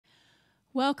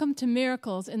Welcome to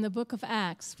Miracles in the Book of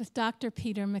Acts with Dr.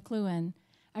 Peter McLuhan.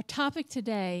 Our topic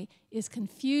today is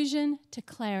confusion to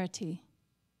clarity.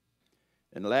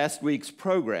 In last week's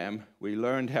program, we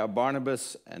learned how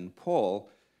Barnabas and Paul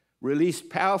released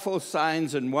powerful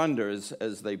signs and wonders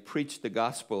as they preached the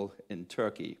gospel in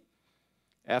Turkey.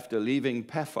 After leaving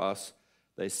Paphos,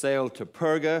 they sailed to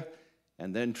Perga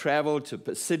and then traveled to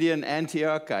Pisidian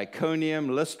Antioch, Iconium,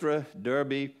 Lystra,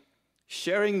 Derbe,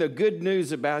 sharing the good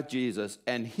news about Jesus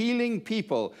and healing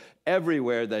people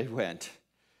everywhere they went.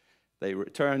 They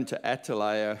returned to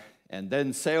Attalia and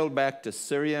then sailed back to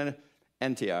Syrian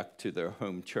Antioch to their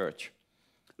home church.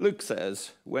 Luke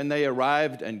says, when they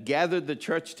arrived and gathered the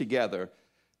church together,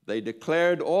 they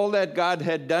declared all that God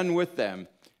had done with them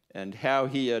and how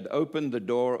he had opened the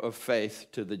door of faith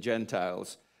to the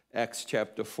Gentiles. Acts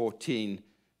chapter 14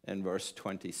 and verse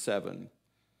 27.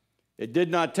 It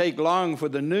did not take long for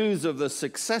the news of the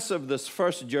success of this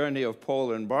first journey of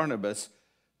Paul and Barnabas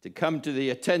to come to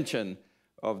the attention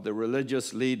of the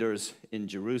religious leaders in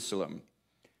Jerusalem.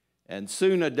 And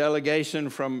soon a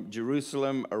delegation from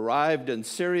Jerusalem arrived in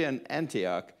Syrian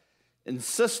Antioch,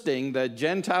 insisting that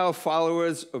Gentile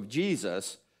followers of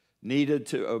Jesus needed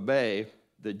to obey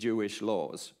the Jewish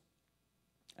laws.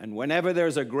 And whenever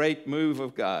there's a great move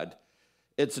of God,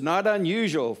 it's not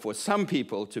unusual for some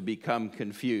people to become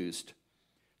confused.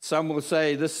 Some will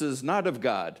say this is not of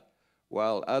God,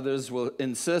 while others will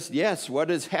insist, yes, what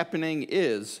is happening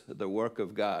is the work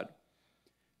of God.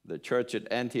 The church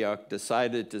at Antioch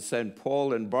decided to send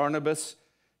Paul and Barnabas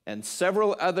and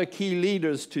several other key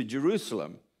leaders to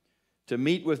Jerusalem to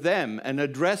meet with them and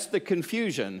address the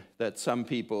confusion that some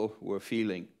people were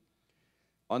feeling.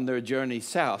 On their journey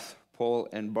south, Paul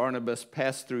and Barnabas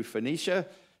passed through Phoenicia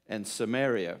and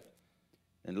Samaria.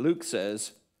 And Luke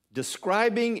says,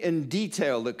 describing in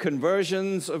detail the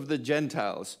conversions of the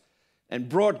Gentiles, and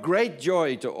brought great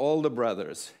joy to all the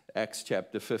brothers. Acts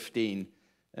chapter 15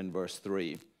 and verse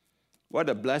 3. What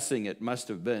a blessing it must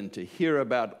have been to hear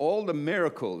about all the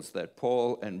miracles that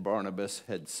Paul and Barnabas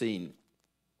had seen.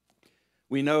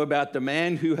 We know about the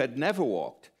man who had never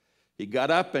walked. He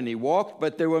got up and he walked,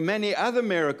 but there were many other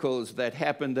miracles that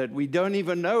happened that we don't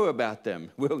even know about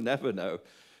them. We'll never know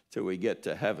till we get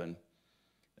to heaven.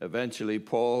 Eventually,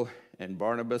 Paul and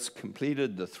Barnabas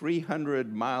completed the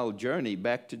 300-mile journey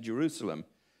back to Jerusalem.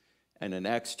 And in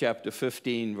Acts chapter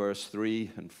 15, verse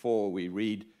 3 and 4, we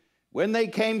read, when they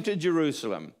came to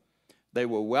Jerusalem, they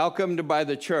were welcomed by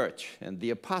the church and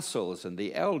the apostles and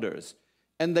the elders,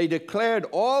 and they declared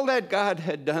all that God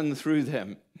had done through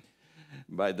them.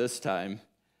 By this time,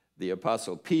 the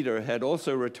apostle Peter had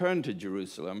also returned to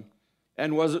Jerusalem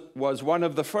and was one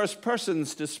of the first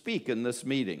persons to speak in this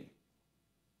meeting.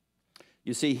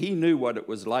 You see, he knew what it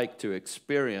was like to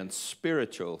experience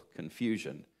spiritual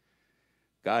confusion.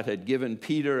 God had given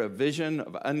Peter a vision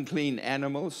of unclean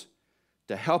animals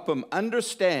to help him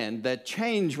understand that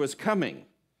change was coming.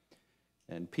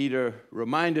 And Peter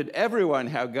reminded everyone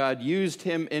how God used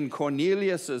him in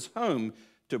Cornelius' home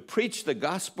to preach the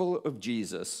gospel of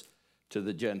Jesus to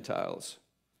the Gentiles.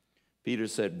 Peter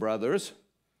said, brothers,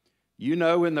 you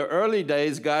know in the early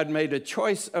days God made a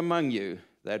choice among you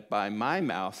that by my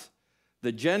mouth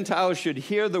the Gentiles should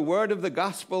hear the word of the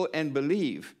gospel and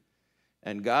believe.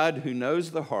 And God, who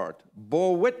knows the heart,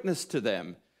 bore witness to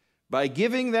them by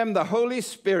giving them the Holy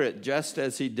Spirit just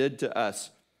as he did to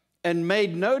us, and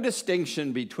made no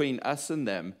distinction between us and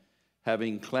them,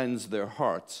 having cleansed their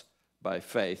hearts by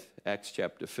faith. Acts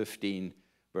chapter 15,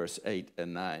 verse 8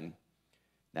 and 9.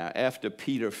 Now, after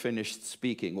Peter finished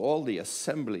speaking, all the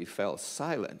assembly fell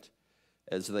silent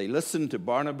as they listened to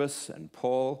Barnabas and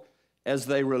Paul, as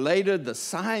they related the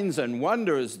signs and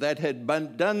wonders that had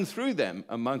been done through them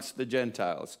amongst the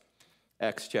Gentiles.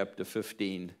 Acts chapter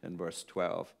 15 and verse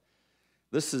 12.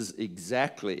 This is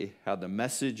exactly how the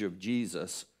message of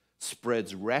Jesus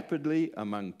spreads rapidly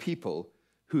among people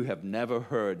who have never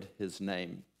heard his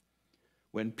name.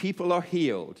 When people are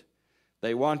healed,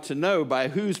 they want to know by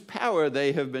whose power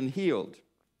they have been healed.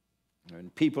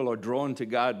 And people are drawn to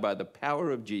God by the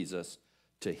power of Jesus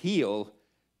to heal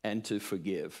and to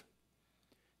forgive.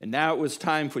 And now it was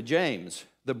time for James,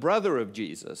 the brother of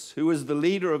Jesus, who was the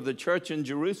leader of the church in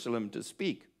Jerusalem, to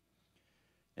speak.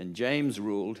 And James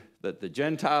ruled that the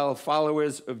Gentile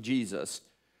followers of Jesus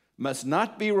must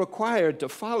not be required to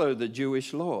follow the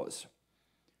Jewish laws.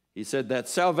 He said that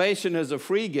salvation is a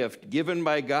free gift given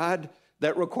by God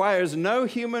that requires no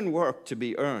human work to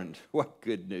be earned. What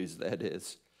good news that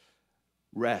is.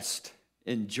 Rest,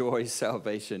 enjoy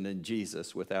salvation in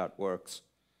Jesus without works.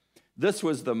 This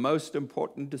was the most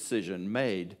important decision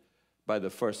made by the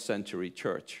first century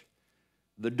church.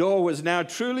 The door was now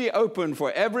truly open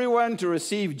for everyone to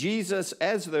receive Jesus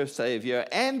as their Savior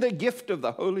and the gift of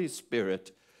the Holy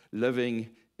Spirit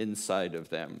living inside of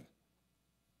them.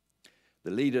 The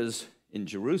leaders in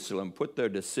Jerusalem put their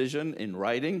decision in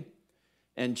writing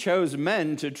and chose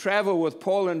men to travel with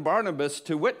Paul and Barnabas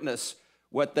to witness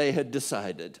what they had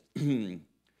decided.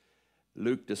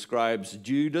 Luke describes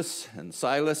Judas and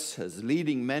Silas as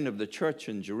leading men of the church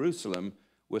in Jerusalem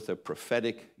with a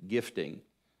prophetic gifting.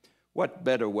 What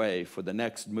better way for the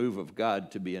next move of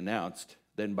God to be announced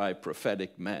than by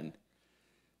prophetic men?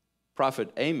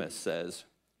 Prophet Amos says,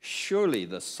 "Surely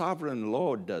the sovereign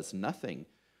Lord does nothing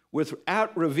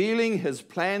without revealing his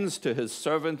plans to his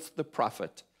servants, the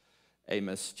prophet."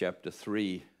 Amos chapter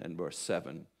 3 and verse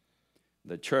 7.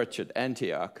 The church at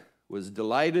Antioch was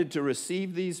delighted to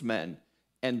receive these men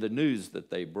and the news that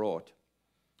they brought.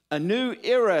 A new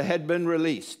era had been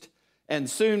released, and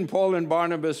soon Paul and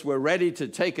Barnabas were ready to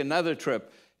take another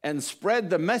trip and spread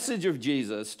the message of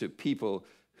Jesus to people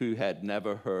who had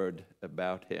never heard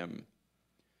about him.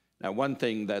 Now, one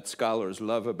thing that scholars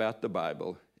love about the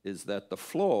Bible is that the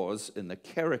flaws in the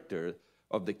character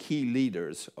of the key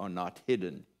leaders are not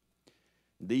hidden.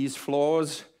 These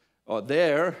flaws are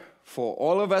there for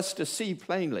all of us to see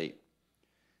plainly.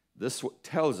 This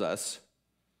tells us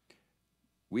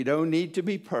we don't need to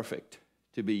be perfect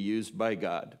to be used by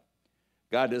God.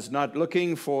 God is not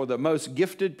looking for the most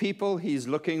gifted people. He's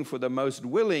looking for the most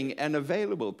willing and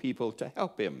available people to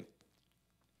help him.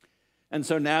 And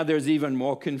so now there's even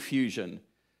more confusion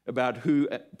about who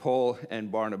Paul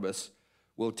and Barnabas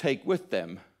will take with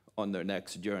them on their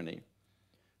next journey.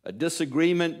 A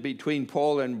disagreement between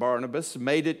Paul and Barnabas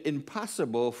made it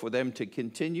impossible for them to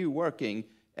continue working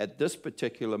at this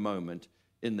particular moment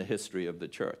in the history of the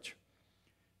church.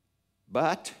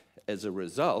 But as a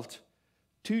result,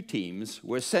 two teams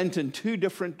were sent in two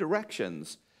different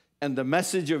directions, and the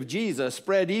message of Jesus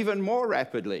spread even more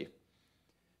rapidly.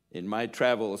 In my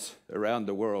travels around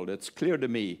the world, it's clear to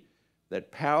me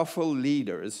that powerful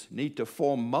leaders need to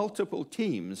form multiple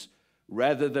teams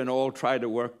rather than all try to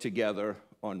work together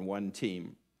on one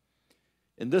team.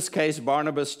 In this case,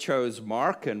 Barnabas chose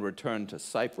Mark and returned to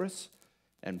Cyprus,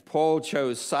 and Paul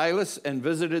chose Silas and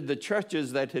visited the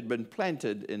churches that had been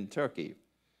planted in Turkey.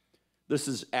 This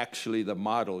is actually the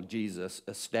model Jesus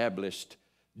established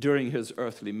during his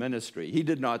earthly ministry. He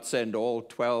did not send all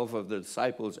 12 of the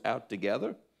disciples out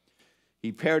together.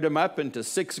 He paired them up into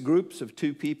 6 groups of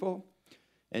 2 people,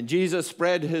 and Jesus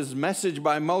spread his message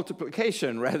by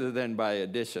multiplication rather than by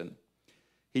addition.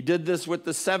 He did this with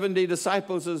the 70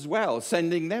 disciples as well,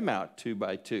 sending them out 2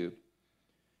 by 2.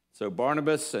 So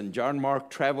Barnabas and John Mark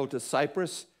traveled to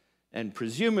Cyprus and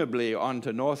presumably on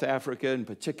to North Africa, in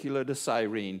particular to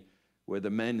Cyrene, where the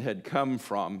men had come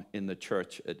from in the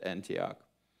church at Antioch.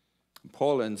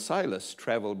 Paul and Silas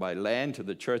traveled by land to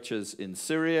the churches in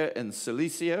Syria and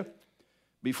Cilicia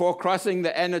before crossing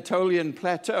the Anatolian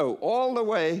plateau all the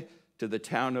way to the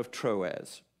town of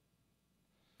Troas.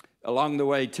 Along the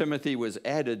way, Timothy was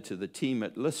added to the team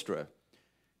at Lystra.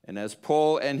 And as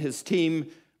Paul and his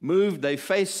team moved, they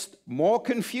faced more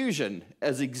confusion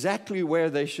as exactly where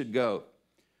they should go.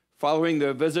 Following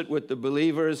their visit with the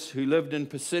believers who lived in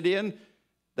Bithynia,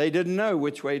 they didn't know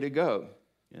which way to go.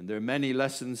 And there are many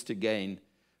lessons to gain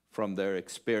from their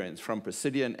experience. From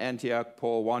Pisidia and Antioch,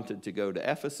 Paul wanted to go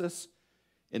to Ephesus.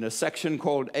 In a section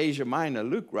called Asia Minor,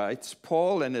 Luke writes,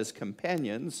 Paul and his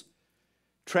companions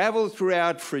traveled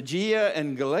throughout Phrygia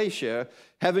and Galatia,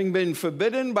 having been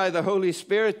forbidden by the Holy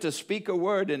Spirit to speak a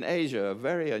word in Asia, a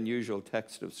very unusual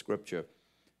text of Scripture.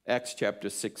 Acts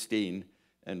chapter 16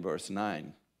 and verse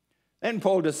 9. Then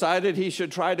Paul decided he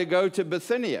should try to go to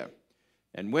Bithynia.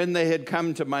 And when they had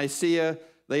come to Mysia,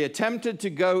 they attempted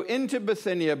to go into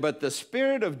Bithynia, but the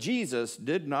Spirit of Jesus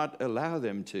did not allow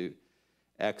them to.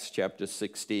 Acts chapter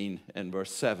 16 and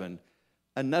verse 7,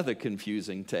 another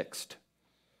confusing text.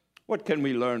 What can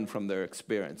we learn from their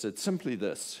experience? It's simply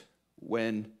this: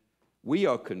 when we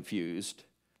are confused,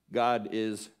 God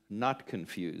is not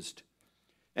confused.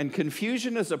 And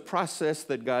confusion is a process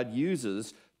that God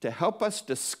uses to help us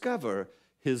discover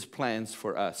his plans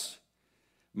for us.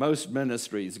 Most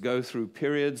ministries go through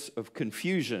periods of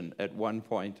confusion at one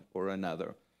point or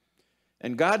another.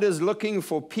 And God is looking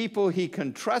for people he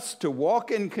can trust to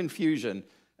walk in confusion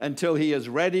until he is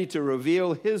ready to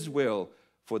reveal his will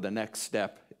for the next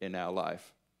step in our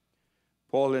life.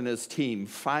 Paul and his team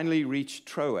finally reached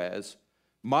Troas,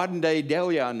 modern-day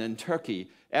Delian in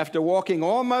Turkey, after walking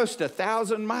almost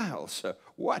 1,000 miles.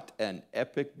 What an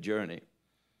epic journey.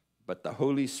 But the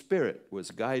Holy Spirit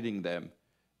was guiding them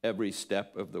every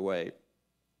step of the way.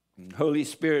 The Holy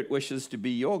Spirit wishes to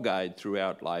be your guide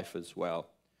throughout life as well.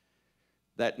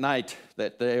 That night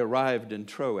that they arrived in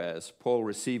Troas, Paul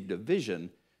received a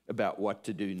vision about what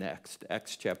to do next.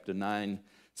 Acts chapter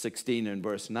 9:16 and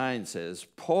verse 9 says,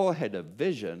 Paul had a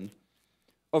vision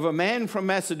of a man from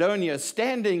Macedonia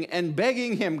standing and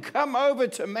begging him, come over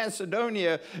to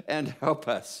Macedonia and help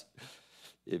us.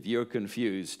 If you're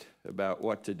confused about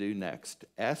what to do next,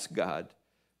 ask God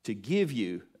to give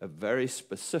you a very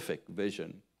specific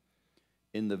vision.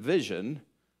 In the vision,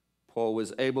 Paul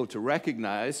was able to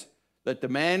recognize that the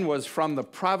man was from the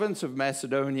province of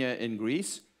Macedonia in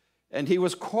Greece, and he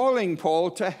was calling Paul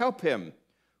to help him.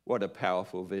 What a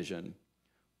powerful vision.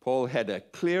 Paul had a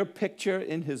clear picture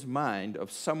in his mind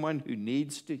of someone who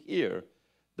needs to hear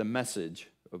the message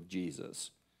of Jesus.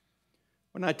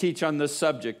 When I teach on this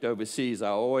subject overseas, I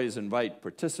always invite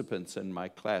participants in my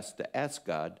class to ask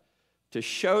God to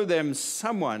show them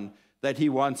someone that he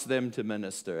wants them to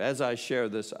minister. As I share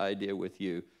this idea with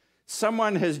you,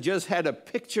 someone has just had a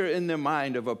picture in their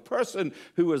mind of a person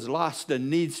who is lost and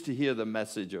needs to hear the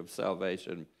message of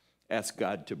salvation. Ask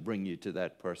God to bring you to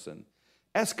that person.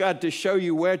 Ask God to show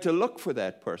you where to look for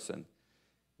that person.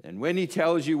 And when he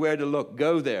tells you where to look,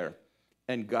 go there,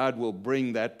 and God will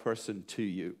bring that person to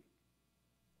you.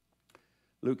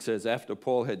 Luke says, after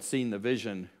Paul had seen the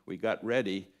vision, we got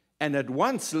ready and at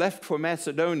once left for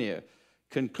Macedonia,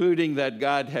 concluding that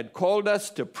God had called us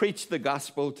to preach the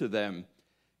gospel to them.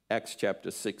 Acts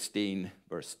chapter 16,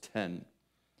 verse 10.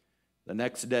 The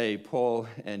next day, Paul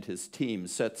and his team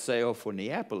set sail for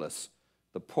Neapolis,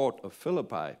 the port of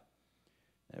Philippi.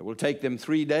 It will take them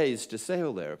 3 days to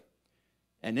sail there.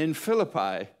 And in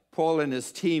Philippi, Paul and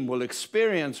his team will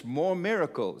experience more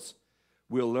miracles.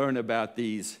 We'll learn about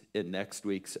these in next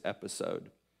week's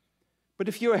episode. But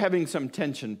if you're having some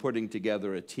tension putting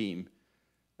together a team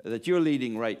that you're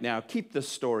leading right now, keep this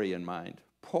story in mind.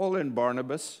 Paul and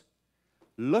Barnabas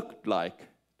looked like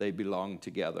they belonged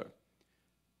together.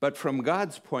 But from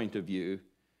God's point of view,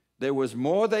 there was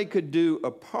more they could do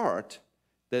apart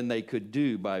than they could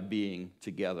do by being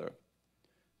together.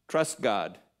 Trust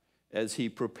God as he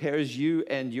prepares you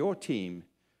and your team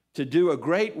to do a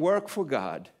great work for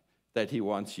God that he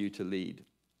wants you to lead.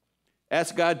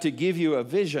 Ask God to give you a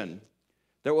vision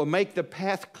that will make the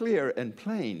path clear and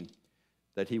plain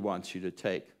that he wants you to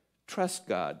take. Trust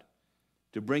God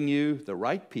to bring you the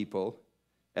right people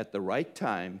at the right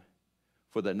time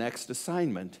for the next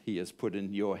assignment he has put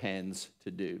in your hands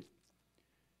to do.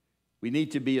 We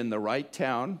need to be in the right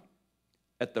town,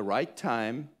 at the right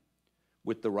time,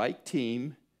 with the right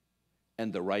team,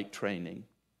 and the right training.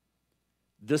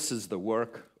 This is the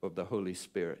work of the Holy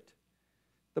Spirit.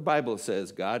 The Bible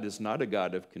says God is not a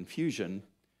God of confusion,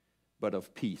 but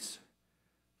of peace.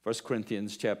 1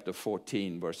 Corinthians chapter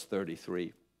 14, verse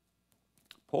 33.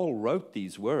 Paul wrote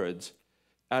these words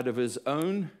out of his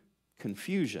own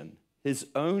confusion, his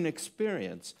own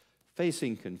experience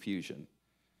facing confusion.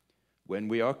 When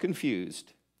we are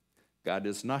confused, God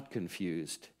is not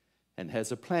confused and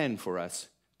has a plan for us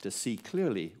to see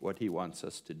clearly what he wants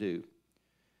us to do.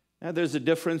 Now, there's a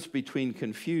difference between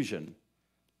confusion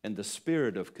and the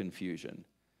spirit of confusion.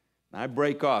 I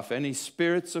break off any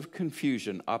spirits of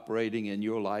confusion operating in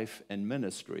your life and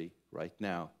ministry right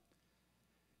now.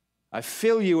 I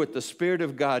fill you with the Spirit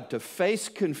of God to face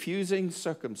confusing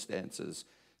circumstances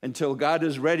until God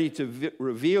is ready to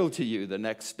reveal to you the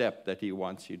next step that he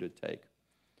wants you to take.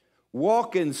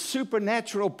 Walk in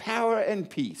supernatural power and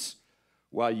peace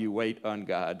while you wait on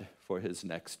God for his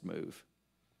next move.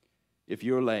 If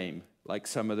you're lame, like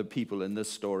some of the people in this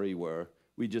story were,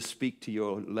 we just speak to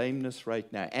your lameness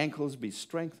right now. Ankles be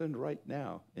strengthened right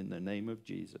now in the name of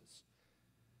Jesus.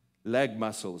 Leg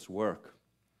muscles work.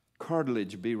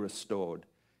 Cartilage be restored.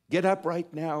 Get up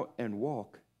right now and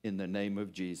walk in the name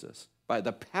of Jesus, by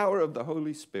the power of the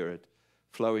Holy Spirit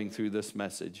flowing through this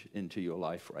message into your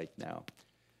life right now.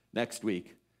 Next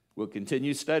week, we'll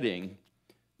continue studying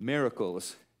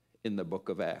miracles in the book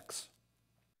of Acts.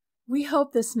 We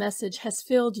hope this message has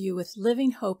filled you with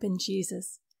living hope in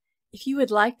Jesus. If you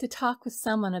would like to talk with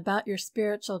someone about your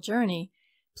spiritual journey,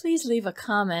 please leave a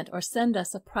comment or send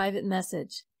us a private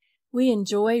message. We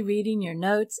enjoy reading your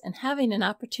notes and having an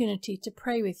opportunity to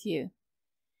pray with you.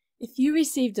 If you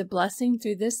received a blessing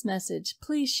through this message,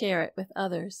 please share it with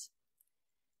others.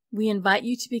 We invite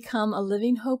you to become a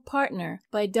Living Hope partner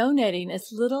by donating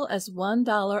as little as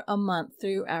 $1 a month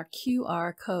through our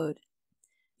QR code.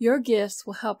 Your gifts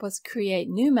will help us create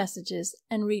new messages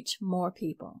and reach more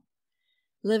people.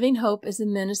 Living Hope is a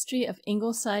ministry of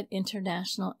Ingleside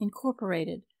International,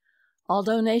 Incorporated. All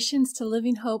donations to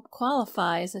Living Hope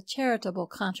qualify as a charitable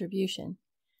contribution.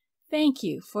 Thank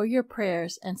you for your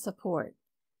prayers and support.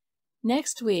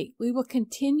 Next week, we will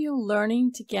continue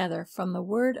learning together from the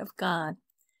Word of God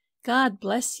God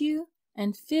bless you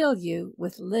and fill you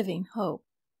with living hope.